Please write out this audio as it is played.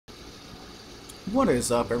What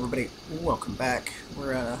is up, everybody? Welcome back.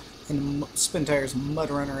 We're in Spin Tire's Mud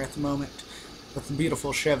Runner at the moment with the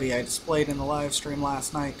beautiful Chevy I displayed in the live stream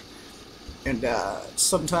last night. And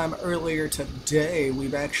sometime earlier today,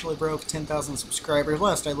 we've actually broke 10,000 subscribers.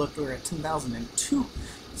 Last I looked, we were at 10,002.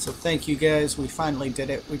 So thank you guys. We finally did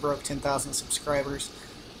it. We broke 10,000 subscribers,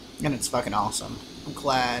 and it's fucking awesome. I'm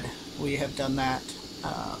glad we have done that.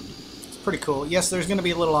 It's pretty cool. Yes, there's going to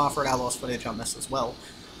be a little Offroad Outlaws footage on this as well.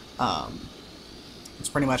 It's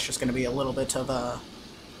pretty much just going to be a little bit of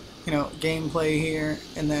gameplay here,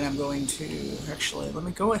 and then I'm going to actually let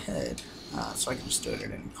me go ahead so I can just do it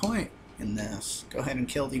at any point in this. Go ahead and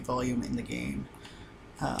kill the volume in the game.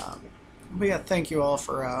 But yeah, thank you all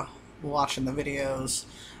for watching the videos,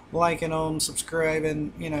 liking them,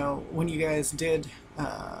 subscribing. You know, when you guys did,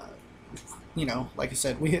 like I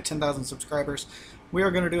said, we hit 10,000 subscribers. We are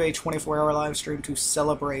going to do a 24-hour live stream to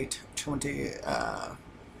celebrate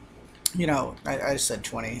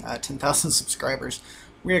 10,000 subscribers.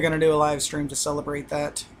 We are going to do a live stream to celebrate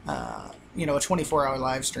that. A 24-hour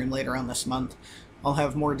live stream later on this month. I'll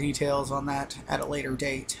have more details on that at a later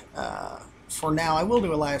date. For now, I will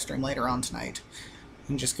do a live stream later on tonight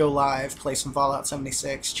and just go live, play some Fallout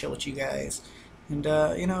 76, chill with you guys, and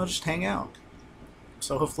just hang out.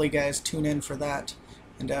 So hopefully you guys tune in for that,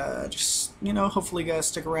 and hopefully you guys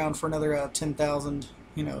stick around for another 10,000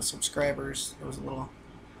 subscribers. There was a little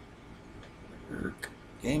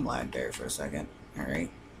game lag there for a second. Alright.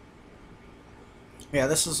 Yeah,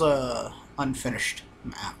 this is a unfinished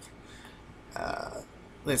map.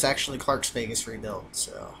 It's actually Clark's Vegas rebuild,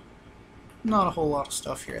 so not a whole lot of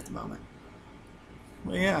stuff here at the moment.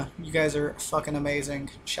 Well, yeah, you guys are fucking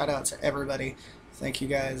amazing. Shout out to everybody. Thank you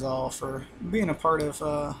guys all for being a part of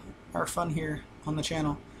our fun here on the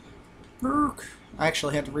channel. I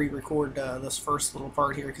actually had to re-record this first little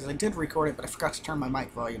part here because I did record it, but I forgot to turn my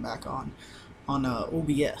mic volume back on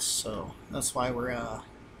OBS, so that's why we're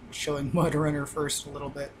showing Mud Runner first a little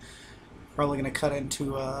bit. Probably going to cut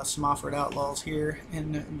into some Offroad Outlaws here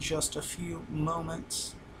in just a few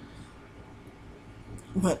moments.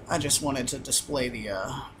 But I just wanted to display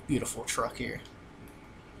the beautiful truck here.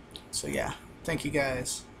 So yeah, thank you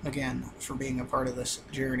guys again for being a part of this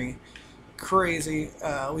journey. Crazy.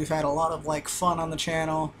 We've had a lot of fun on the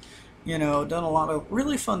channel. Done a lot of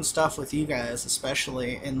really fun stuff with you guys,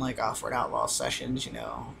 especially in Offroad Outlaw sessions. We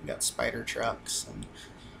got spider trucks and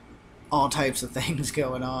all types of things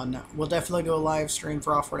going on. We'll definitely do a live stream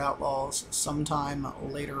for Offroad Outlaws sometime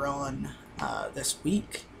later on this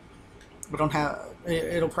week. We don't have.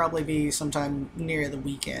 It'll probably be sometime near the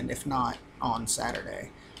weekend, if not on Saturday.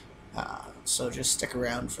 So just stick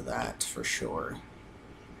around for that for sure.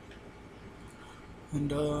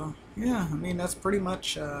 And yeah, I mean that's pretty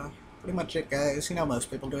much it, guys. Most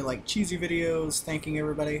people do cheesy videos thanking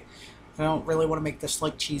everybody. I don't really want to make this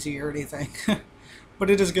cheesy or anything, but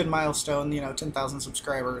it is a good milestone. 10,000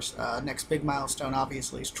 subscribers. Next big milestone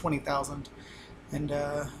obviously is 20,000, and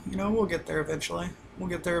we'll get there eventually.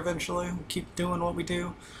 We'll keep doing what we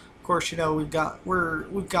do. Of course,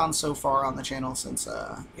 we've gone so far on the channel since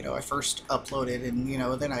I first uploaded, and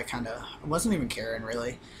then I wasn't even caring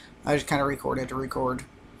really. I just kind of recorded to record.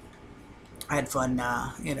 I had fun,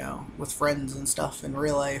 with friends and stuff in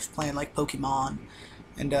real life, playing Pokemon,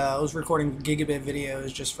 and I was recording gigabit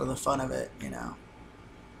videos just for the fun of it, A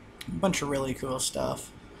bunch of really cool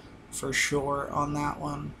stuff, for sure, on that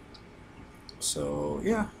one. So,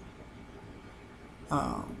 yeah.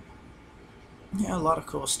 Yeah, a lot of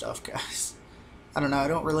cool stuff, guys. I don't know, I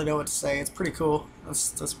don't really know what to say. It's pretty cool.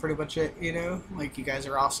 That's pretty much it, You guys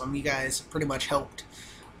are awesome. You guys pretty much helped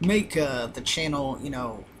make the channel,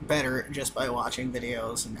 better just by watching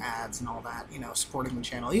videos and ads and all that, supporting the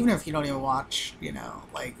channel. Even if you don't even watch,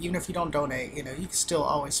 even if you don't donate, you can still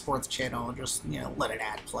always support the channel and just, let an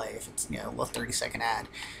ad play if it's, a little 30-second ad.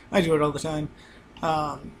 I do it all the time.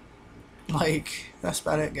 That's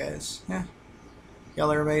about it, guys. Yeah.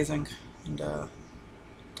 Y'all are amazing. And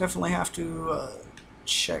definitely have to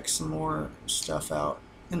check some more stuff out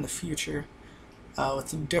in the future. With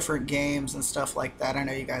some different games and stuff like that. I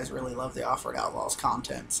know you guys really love the Offroad Outlaws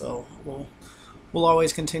content, so we'll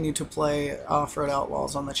always continue to play Offroad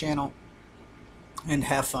Outlaws on the channel and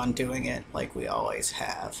have fun doing it like we always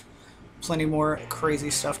have. Plenty more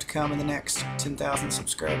crazy stuff to come in the next 10,000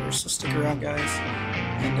 subscribers, so stick around, guys,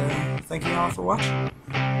 and thank you all for watching.